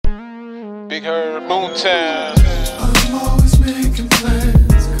Big Herb, Moontown. I'm always making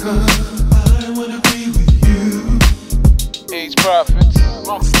plans, 'cause I wanna be with you. Age Prophets,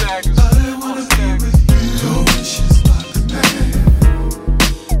 Monk Staggers. I wanna be with you. Your wish is my command.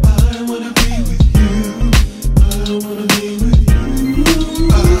 I wanna be with you. I wanna be with you.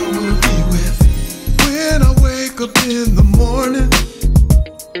 I wanna be with you. When I wake up in the morning,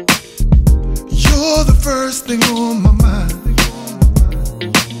 you're the first thing on my mind.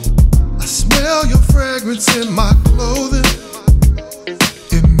 I smell your fragrance in my clothing.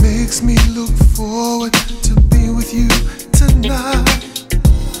 It makes me look forward to be with you tonight.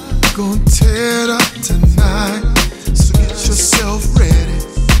 Gonna tear it up tonight, so get yourself ready.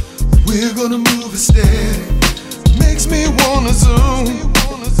 We're gonna move it steady. Makes me wanna zoom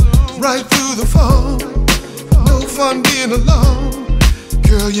right through the phone. No fun being alone.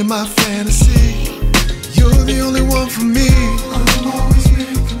 Girl, you're my fantasy. You're the only one for me. I'm always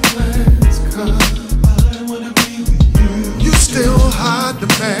making plans, 'cause I wanna be with you. You stay on high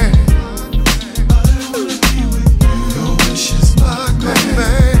demand. I wanna be with you. Your wish is my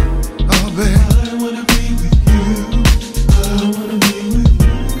command. Oh, babe. I wanna be with you. I wanna be with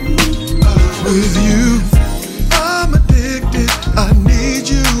you. With you. I'm addicted. I need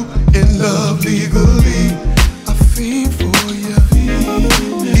you in love legally. I fiend for you.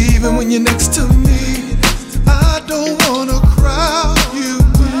 Even when you're next to me, I don't wanna crowd you.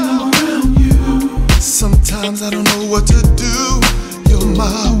 Sometimes I don't know what to do. You're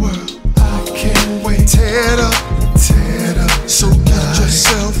my world. I can't wait. Tear it up, tear it up. So get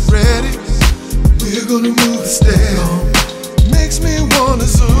yourself ready. We're gonna move steady. Makes me wanna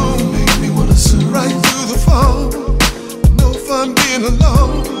zoom, right through the phone. No fun being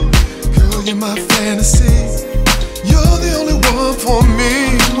alone. Girl, you're my fantasy. You're the only one for me.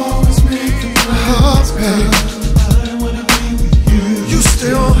 I'm always making plans, babe. I wanna be with you. You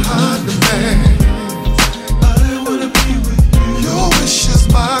stay on high demand. I wanna be with you. Your wish is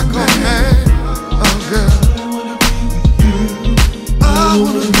my command. Oh, girl. I wanna be with you. I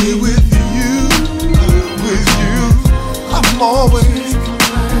wanna be with you. With you. I'm always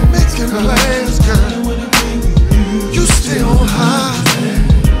making plans, girl. I wanna be with you. You stay on high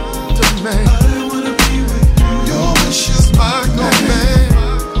demand. My command,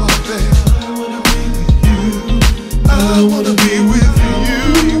 oh babe. I wanna be with you. I wanna be with you,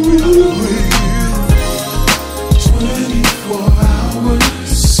 with you. 24 hours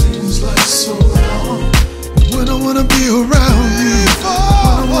seems like so long. When I wanna be around you, when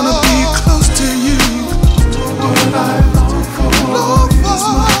I wanna be close to you. What I long for is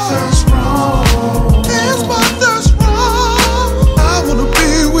my thirst wrong. Is my thirst wrong? I wanna be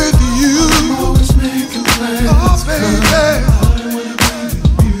with you. I'm always making plans, oh baby.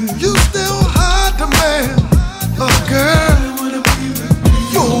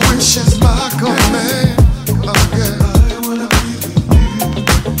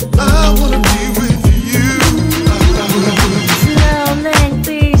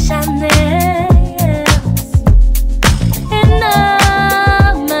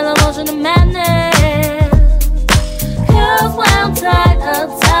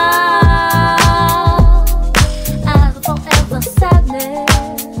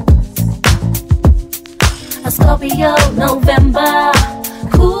 November,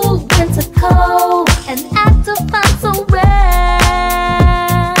 cool winter cold, and active fun so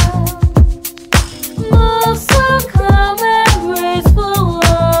rare. Moves so calm and graceful.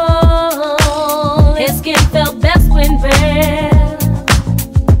 His skin felt best when bare.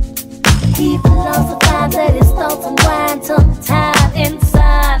 He philosophized that his thoughts unwind, tongue-tied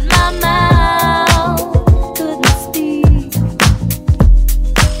inside my mouth. Couldn't speak.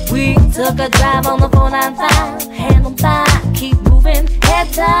 We took a drive on the 495. Hand on thigh, keep moving, head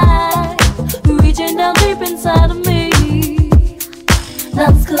tight, reaching down deep inside of me.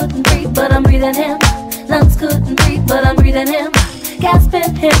 Lungs couldn't breathe, but I'm breathing him. Lungs couldn't breathe, but I'm breathing him.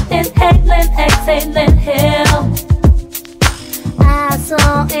 Gasping him, inhaling, exhaling him. I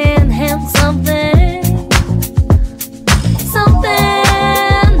saw in him something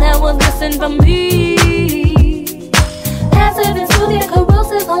that was missing from me. Passive and smooth yet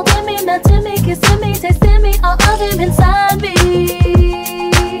corrosive, holding me, melting me, kissing me, tasting me, all of him inside me.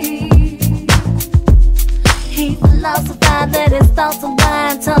 He philosophized that his thoughts are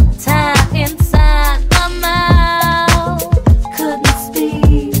blind, tongue-tied inside my mouth. Couldn't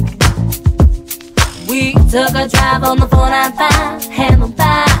speak. We took a drive on the 495, hand on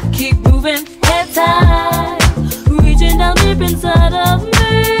thigh, keep moving, head tight, reaching down deep inside of me.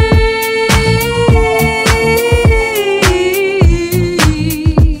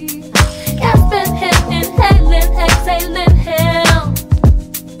 Gasping him, inhaling, exhaling him.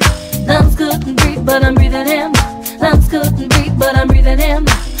 Lungs good. but I'm breathing him. Lungs couldn't breathe, but I'm breathing him.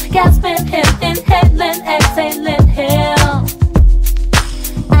 Gasping him, inhaling, exhaling him.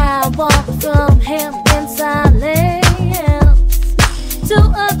 I walk from him in silence to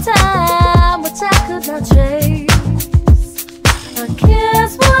a time which I could not trace. A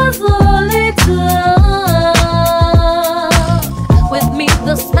kiss was all it took. With me,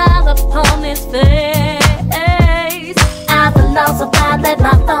 the smile upon his face. I've philosophed, let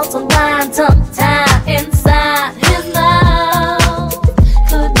my thoughts unwind. Tongue-tied inside his mouth,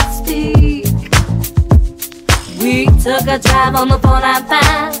 couldn't speak. We took a drive on the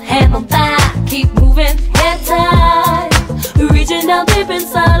 495, hand on thigh, keep moving, head tight, reaching down deep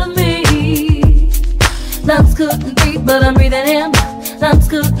inside of me. Lungs couldn't breathe, but I'm breathing him. Lungs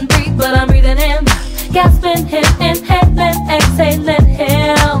couldn't breathe, but I'm breathing him. Gasping him, inhaling, exhaling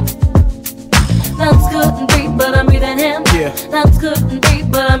him. Lungs couldn't breathe, but I'm breathing him. Lungs couldn't breathe,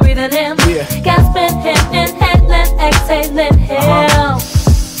 but I'm breathing him. Gasping him, inhaling, exhaling him.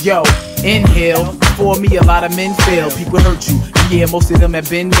 Yo, inhale. Before me, a lot of men fail. People hurt you. Yeah, most of them have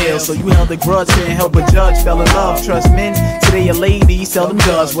been nailed. So you held a grudge, couldn't help but judge. Fell in love, trust men. Today a lady seldom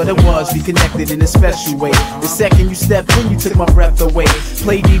does what it was. Be connected in a special way. The second you stepped in, you took my breath away.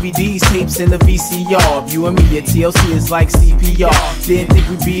 Play DVDs, tapes in the VCR. You and me at TLC is like CPR. Didn't think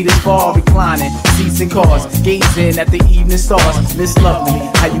we'd be this far. Reclining, seats and cars, gazing at the evening stars. Miss lovely,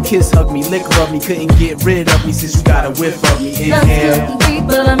 how you kiss, hug me, lick rub me. Couldn't get rid of me since you got a whiff of me. Inhale. Lungs couldn't breathe,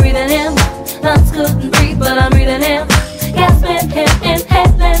 but I'm breathing him. Lungs couldn't breathe, but I'm breathing him. Gasping him,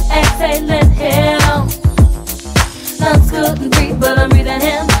 inhaling, exhaling him. Lungs couldn't breathe, but I'm breathing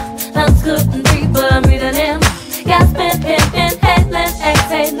him. Lungs couldn't breathe, but I'm breathing him. Gasping him, inhaling,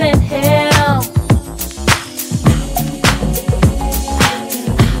 exhaling him.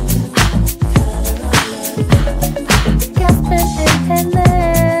 Gasping, inhaling.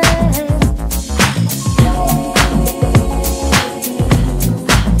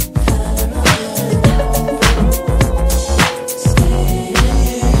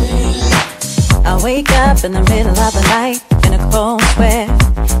 Wake up in the middle of the night in a cold sweat,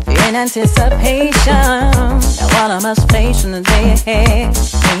 in anticipation of what I must face in the day ahead.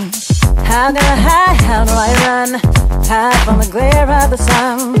 How do I hide? How do I run? Hide from the glare of the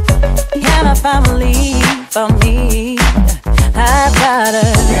sun. Can I find relief for me? I've got a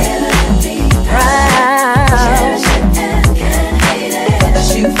proud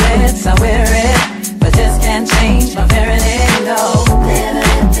shoe fits, I wear it, but just can't change my very lingo.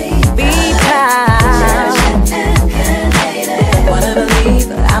 Be proud. Wanna believe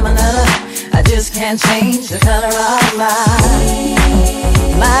that I'm another. I just can't change the color of my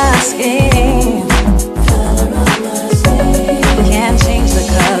skin. Can't change the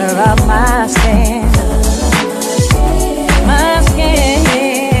color of my skin. My skin.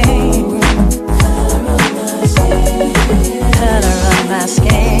 Color of my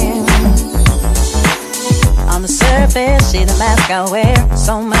skin. On the surface, see the mask I wear.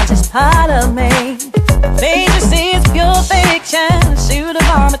 So much is part of me. Made you see it's pure fiction. A suit of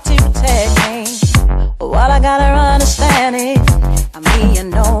armor to protect me. But what I gotta understand is I'm me and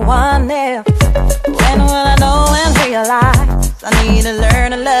no one else. When will I know and realize I need to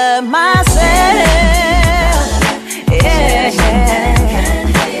learn to love myself? Yeah.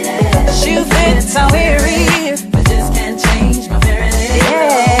 Shoe fits are weary, but just can't change my very life.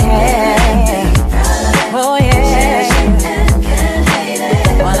 Yeah. Oh yeah.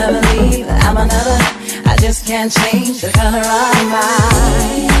 Wanna believe that I'm another. I just can't change the color of my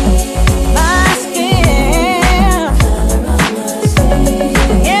skin.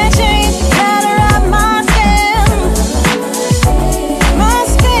 Can't change the color of my skin. My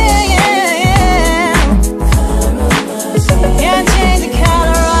skin, yeah. Can't change the color.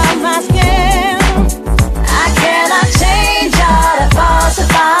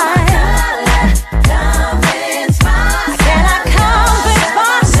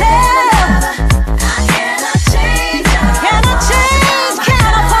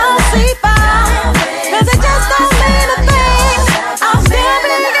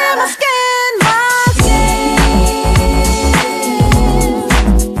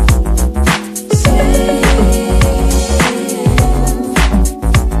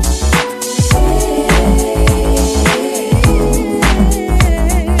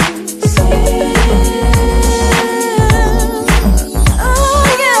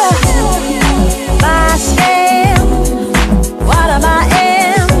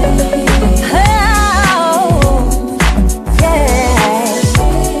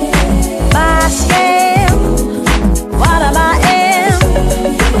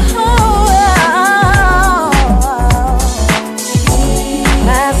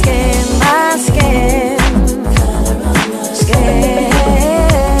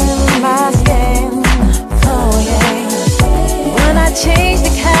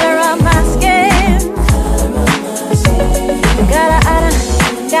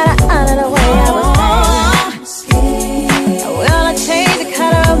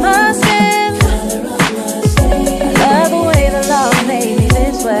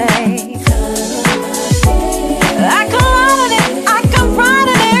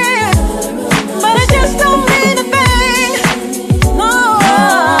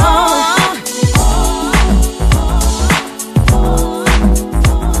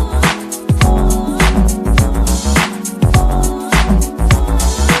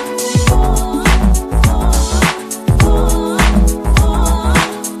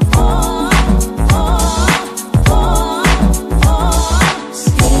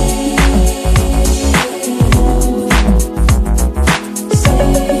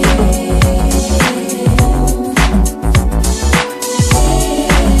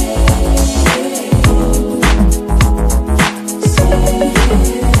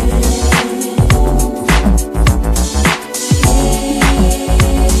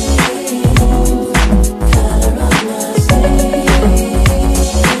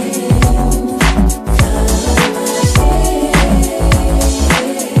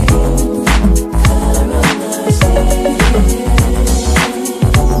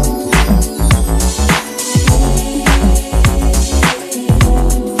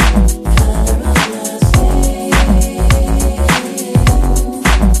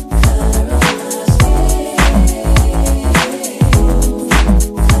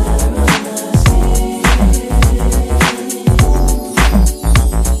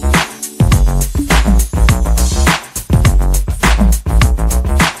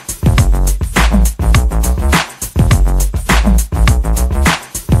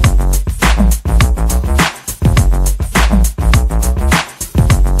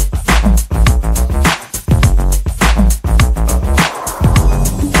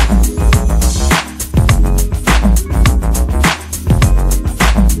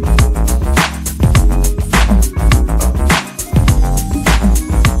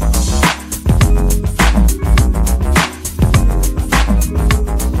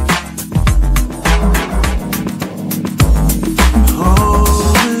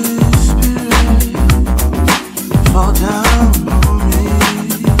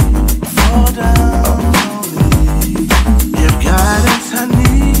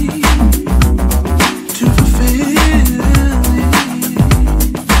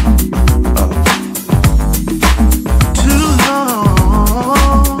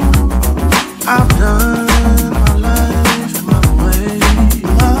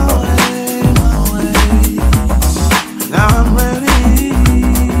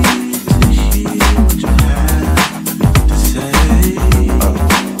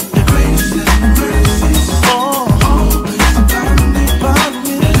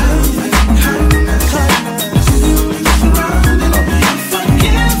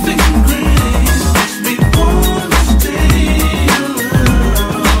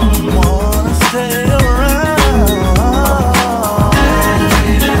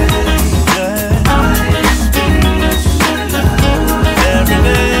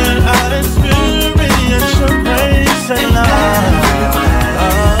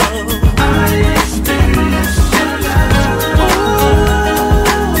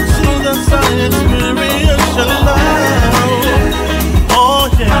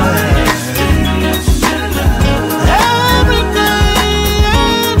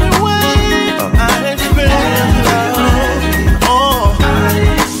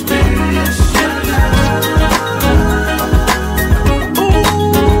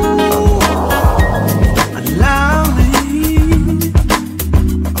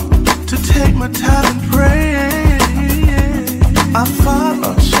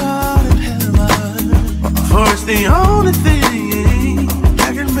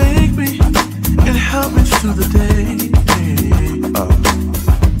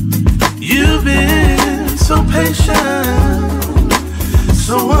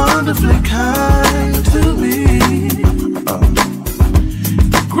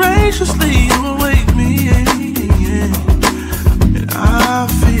 graciously you awake me, and I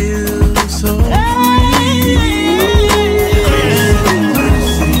feel so free.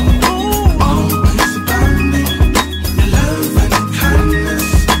 Always about me, your love and kindness,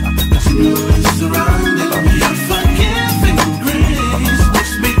 continually surrounding me. Your forgiving grace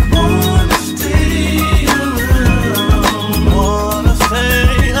makes me wanna stay around, wanna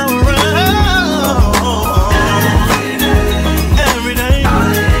stay around. Every day I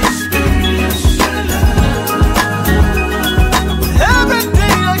experience your love. Every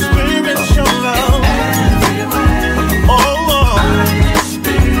day I experience your love. Oh, I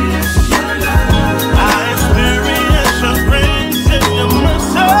experience your love. I experience your grace and your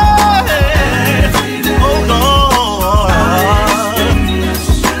mercy. Oh Lord,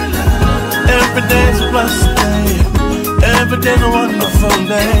 every day's a blessed day. Every day's a wonderful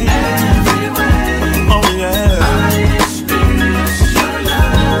day. Oh yeah.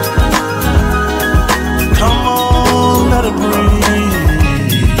 Come on, let it breathe.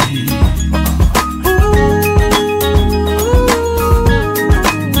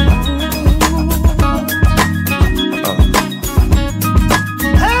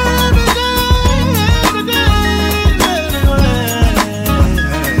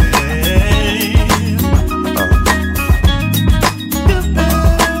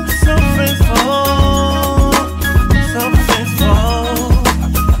 So faithful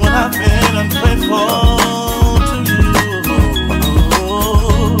when I've been unfaithful to you.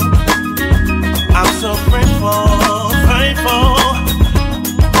 I'm so grateful, faithful,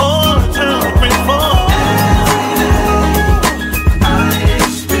 oh, eternally grateful. I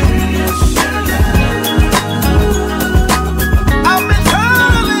experience your love. I'm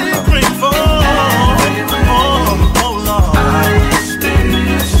eternally grateful. Oh Lord. I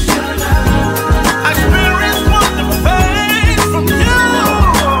experience your love. I experience wonderful things from you.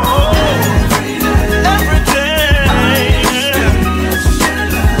 Every day.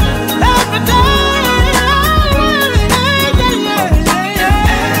 Every day.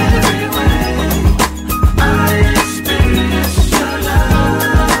 I experience your love.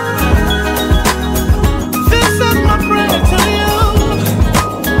 This is my prayer to you.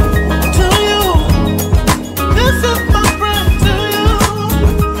 To you. This is my prayer to you.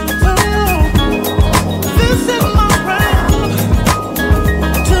 To you. This is my prayer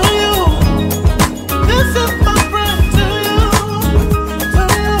to you. This is my prayer to you. To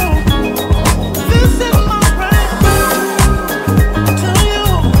you. This is my prayer to you. This is my prayer to you. To you.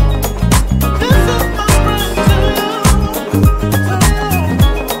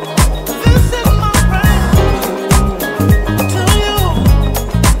 This is my prayer to you.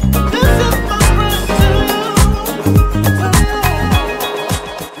 This is my prayer to you.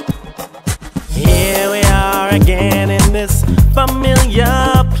 Here we are again in this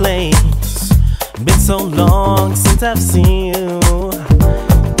familiar place. Been so long since I've seen you.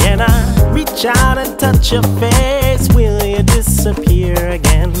 Can I reach out and touch your face? Will you disappear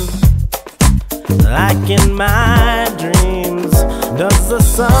again? Like in my dreams, does the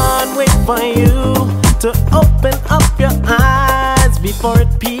sun wait for you to open up your eyes before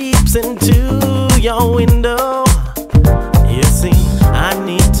it peeps into your window? You see, I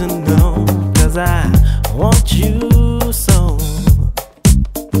need to know, 'cause I want you so.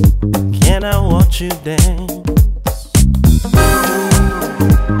 Can I watch you dance?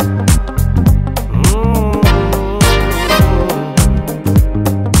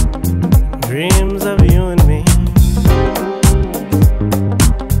 Dreams of you and me.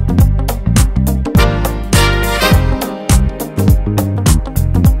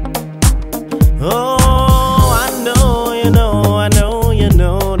 Oh, I know you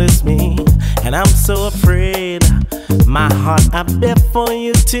notice me, and I'm so afraid. My heart I bear for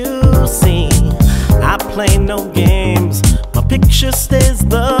you to see. I play no games, my picture stays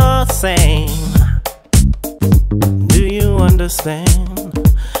the same. Do you understand?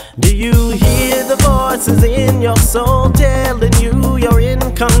 Do you hear the voices in your soul telling you you're in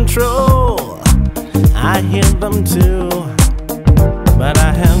control? I hear them too, but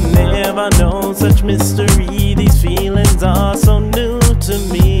I have never known such mystery. These feelings are so new to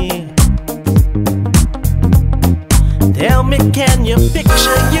me. Tell me, can you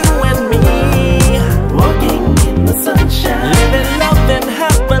picture you and me walking in the sunshine, living, loving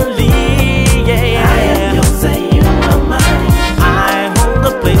happily? Yeah, I am yours and you are mine. I hold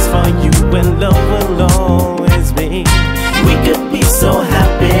a place for you and love will always be. We could be so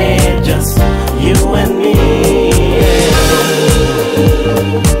happy, just you and me.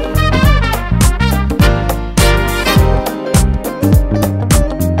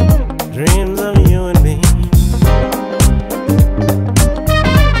 Dreams of you and me.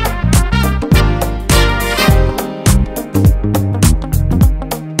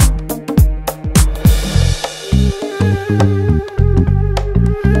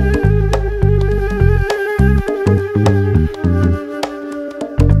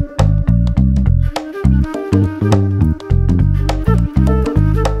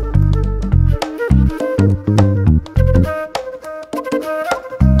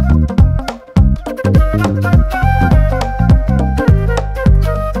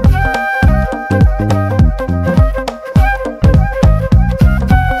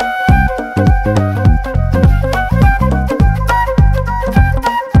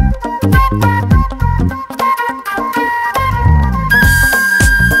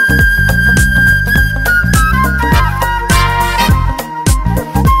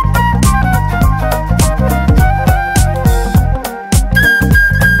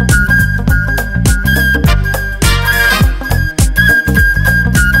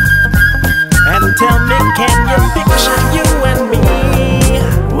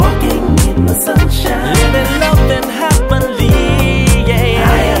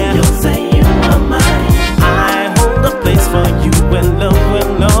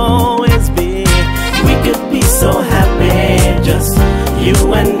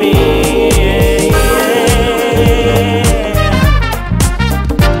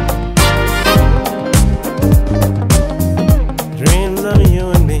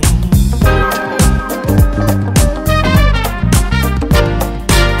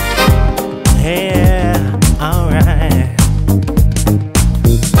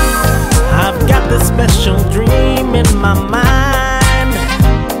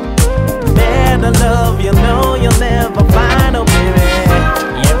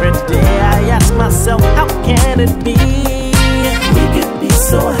 it be? We could be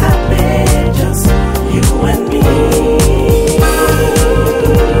so happy, just you and me.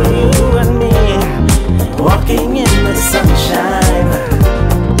 You and me, walking in the sunshine.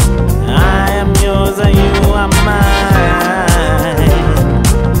 I am yours and you are mine.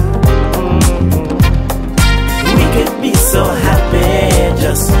 We could be so happy,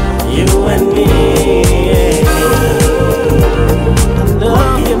 just you and me. I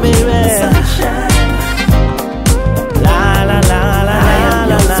love you, baby. Sunshine. La la la la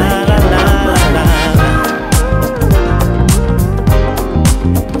la la la la la.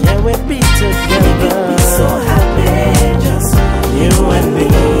 Can we be together? We could be so happy, just you and me.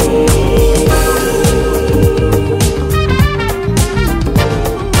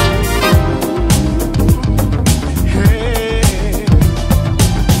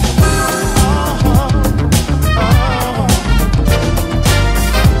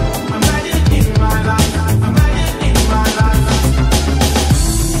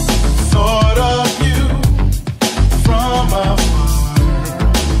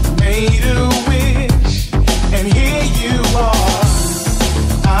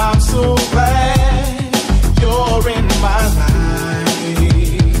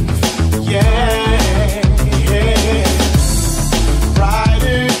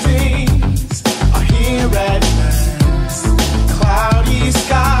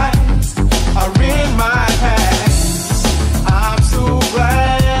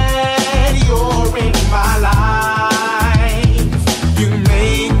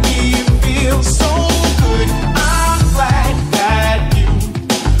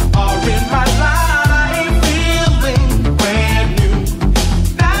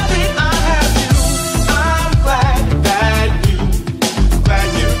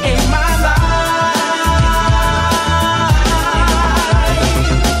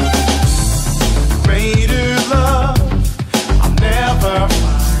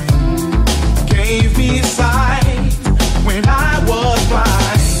 Gave me sight when I was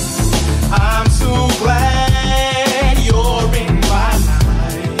blind. I'm so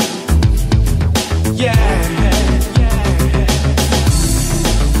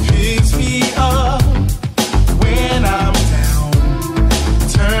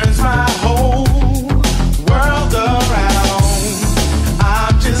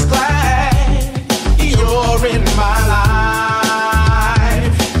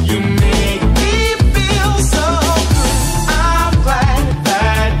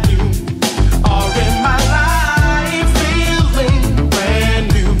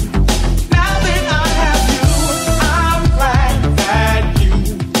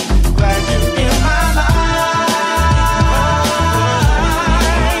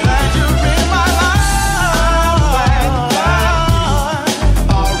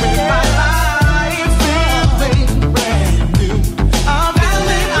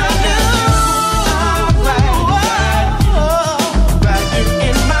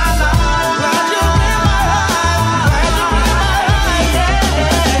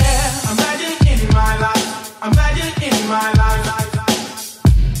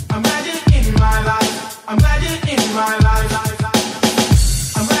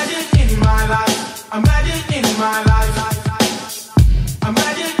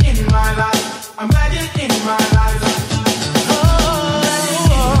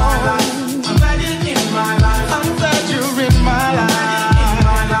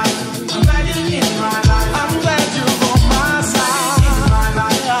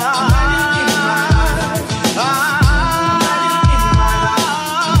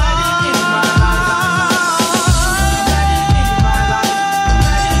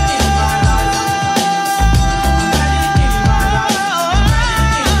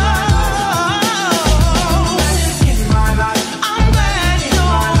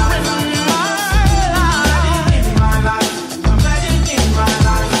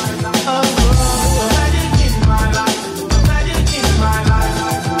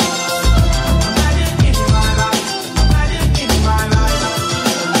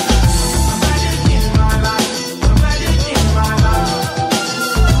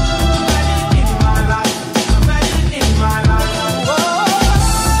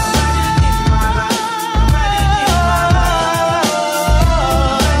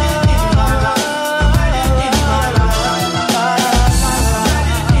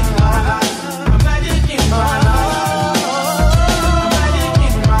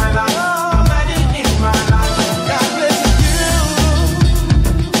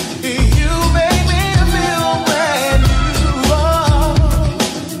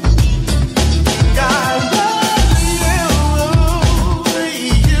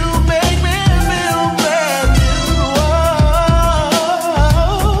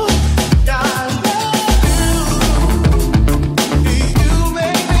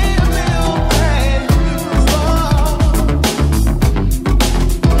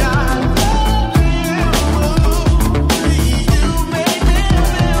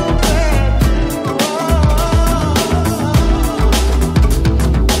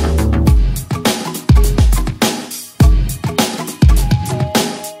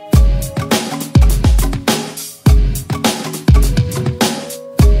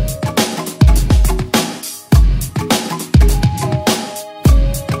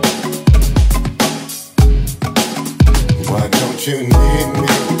don't you need me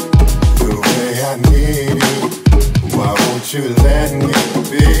the way I need you? Why won't you let me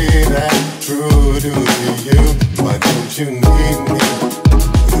be that true to you? Why don't you need me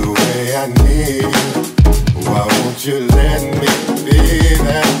the way I need you? Why won't you let me be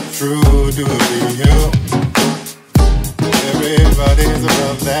that true to you? Everybody's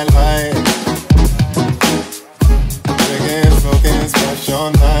above that light, drinking, smoking, smash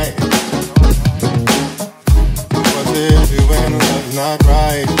all night. What they do when love's not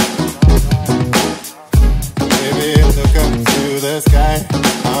right? Baby, look up to the sky.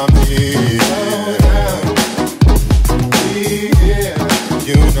 I'm here.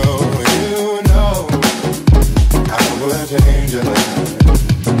 You know, I would change your life.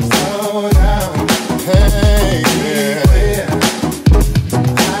 Slow down, hey, yeah.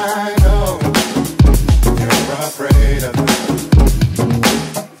 I know you're afraid of love.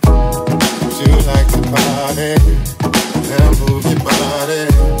 You like to party and move your body,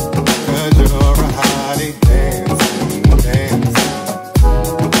 'cause you're a hottie dancing.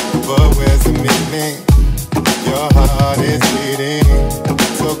 But where's the meaning? Your heart is beating,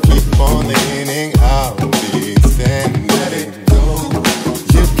 so keep on leaning. I'll be standing. Let it go.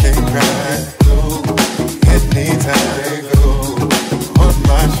 You can cry. Anytime. Let it go. On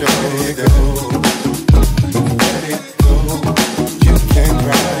my shoulder. Let it go. You can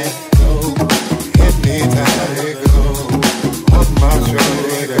cry. Anytime. Let it go. On my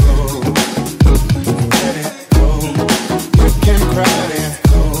shoulder. Let it go. You can cry.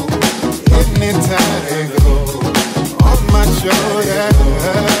 Anytime. Let it go. On my shoulder.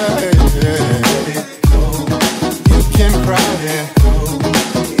 You can cry.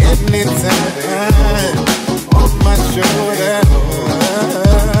 Anytime. On my shoulder.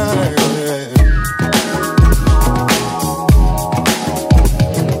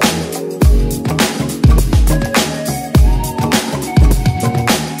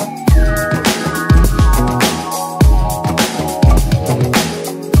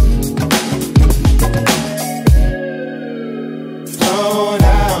 Slow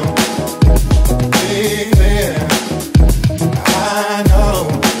down, baby. I know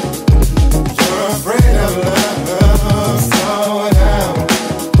you're afraid of love. Slow down,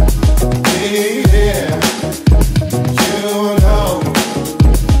 baby. You know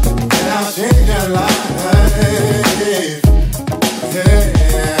that I'll change your life. Yeah,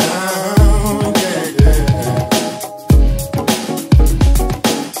 yeah.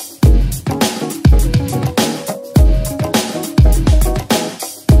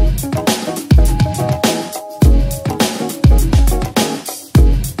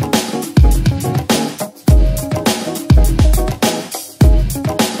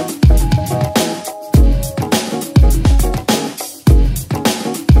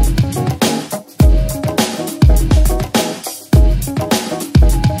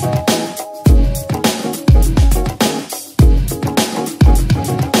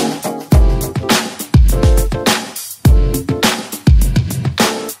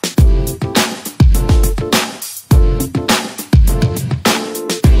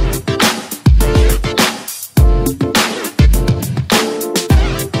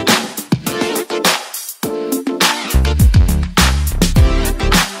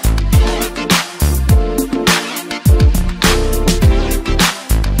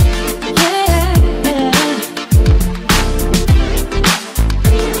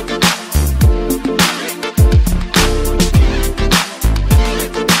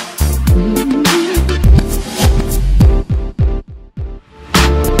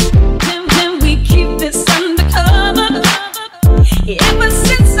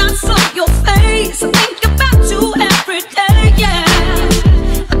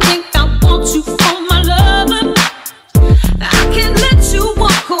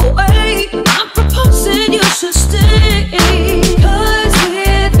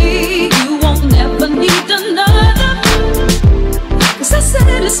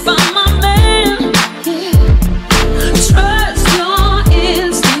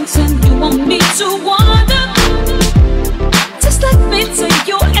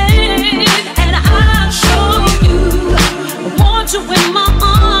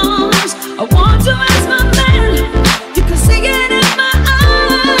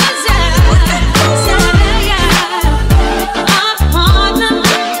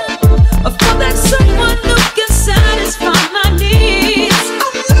 Someone who can satisfy my needs.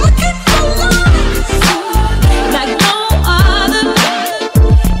 I'm looking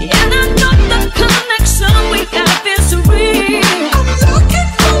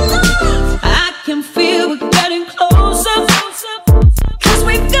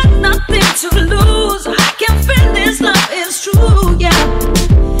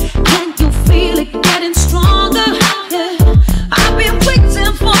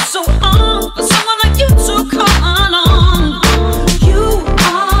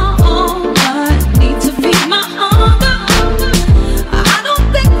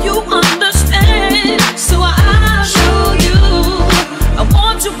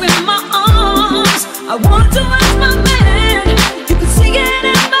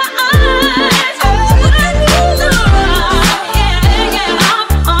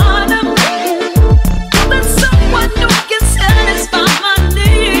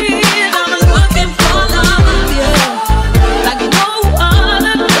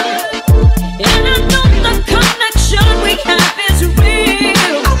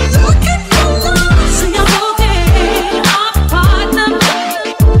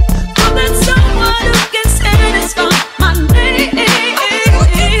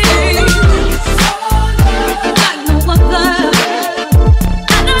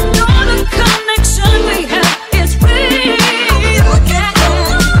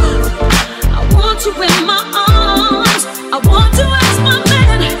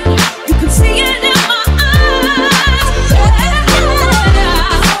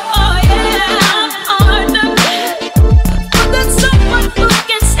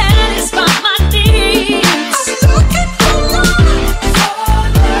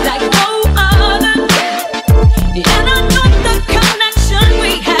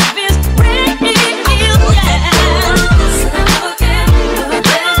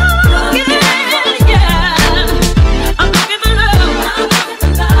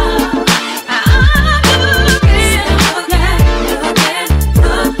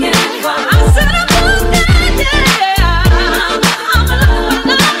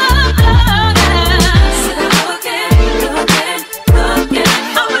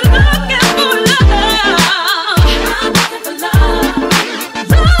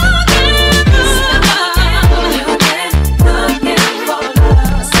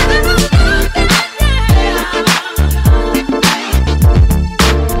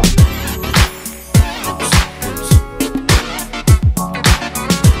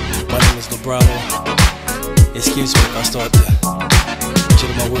start to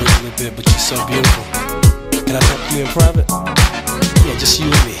jiggle my words a little bit, but you're so beautiful. Can I talk to you in private? Yeah, just you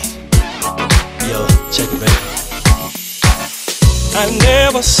and me. Yo, check it, baby. I've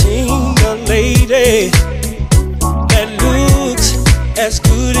never seen a lady that looks as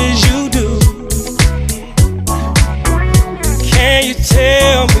good as you do. Can you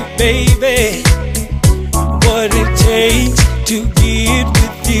tell me, baby, what it takes to get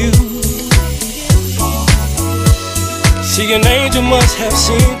with you? See, an angel must have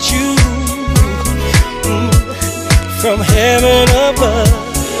sent you from heaven above.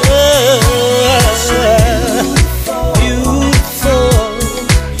 Beautiful,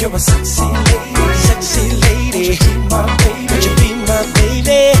 you're a sexy lady, sexy lady. Would you be my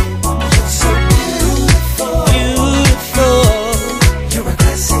baby? You're so beautiful, beautiful. You're a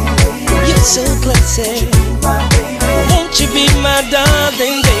classy lady, you're so classy. Won't you be my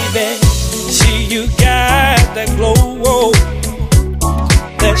darling, baby? See, you got that glow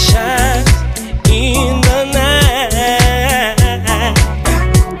that shines in the night.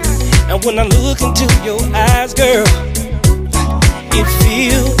 And when I look into your eyes, girl, it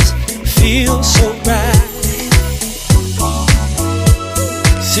feels so right.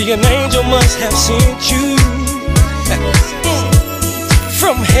 See, an angel must have sent you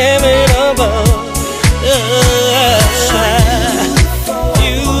from heaven above.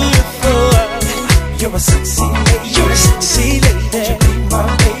 Beautiful, you're a sexy lady. You're a sexy lady.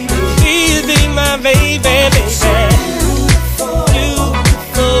 Please be my baby, baby.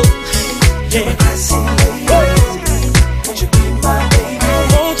 Beautiful, yeah. Won't you be my baby?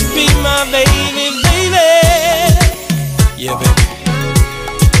 Won't you be my baby, baby? Yeah, baby.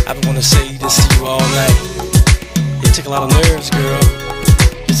 I've been wanting to say this to you all night. It took a lot of nerves, girl,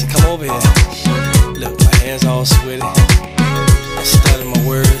 just to come over here. Look, my hands all sweaty. I'm stuttering my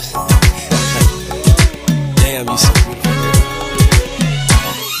words. Damn, you so beautiful, girl.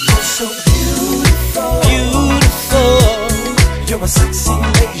 You're so beautiful, beautiful. You're a sexy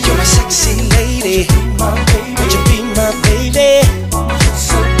lady. You're a sexy lady. Would you be my baby? You're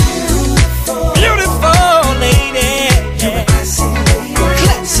so beautiful, beautiful lady. You're a classy lady,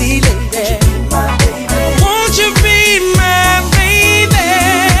 classy lady. Won't you be my baby?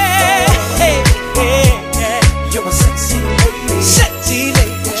 Hey, hey, hey. You're a sexy lady, sexy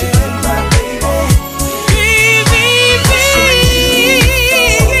lady. Would you be my baby?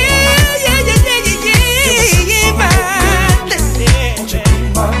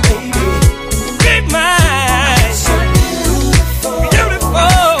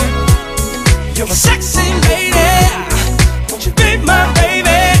 Sexy lady, won't you be my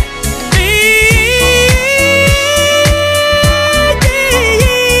baby?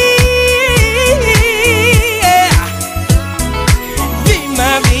 Be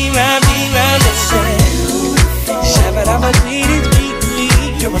my listen.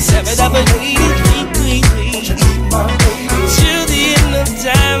 Shabba-dabba-dee-dee-dee-dee. You're a shabba-dabba-dee-dee-dee-dee. Till the end of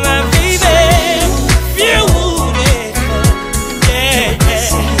time, my baby. Beautiful, yeah, yeah.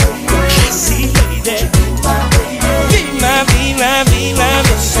 Classy lady. Be my baby.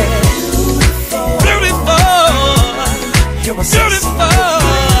 Beautiful, beautiful.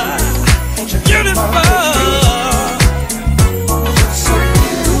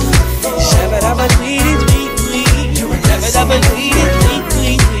 Shabba-dabba-dee-dee-dee-dee.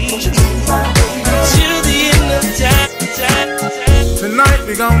 Shabba-dabba-dee-dee-dee-dee. Till the end of time. Tonight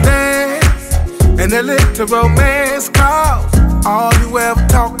we gon' dance, and a little romance calls. All you ever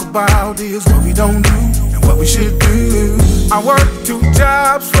talk about is what we don't do and what we should do. I work 2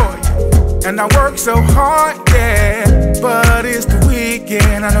 jobs for you, and I work so hard, yeah. But it's the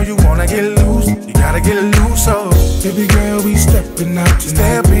weekend, I know you wanna get loose. You gotta get loose, so baby girl, we stepping out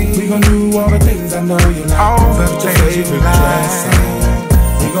tonight. We gon' do all the things I know you like. All the things you like.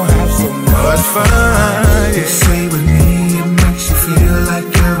 We gon' have so much fun. You say with me, it makes you feel like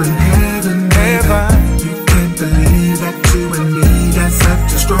you're in heaven, baby. You can't believe that you and me got such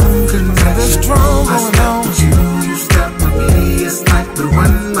a strong connection. I step with you, you step with me. It's like the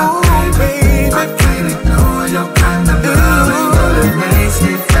one, my baby. I can't ignore your kind of love, but it makes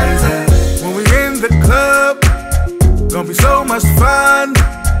me crazy. When we in the club, gonna be so much fun.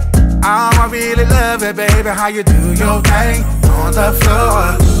 I really love it, baby, how you do your thing on the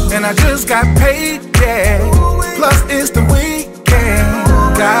floor. And I just got paid, yeah. Plus it's the weekend.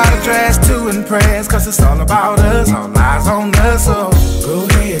 Gotta dress to impress, cause it's all about us, all eyes on us. So go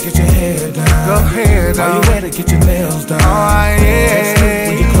ahead, get your hair done. Go ahead, while you ready, get your nails done. Oh yeah,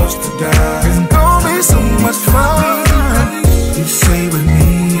 when you're close to done. It's gonna be so much fun. You say with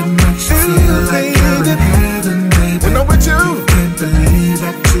me, it makes you feel like you're in heaven, baby. When I'm with you, you can't believe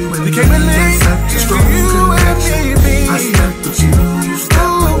that you and me got such a strong connection.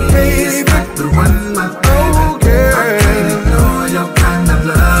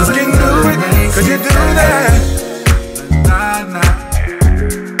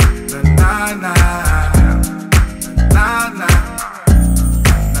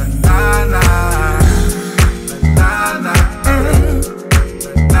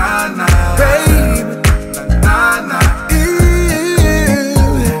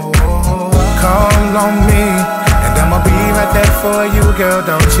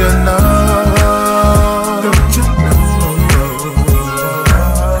 you know? Don't you know?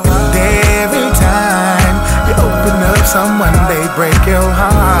 And every time you open up, someone they break your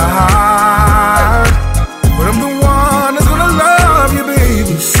heart.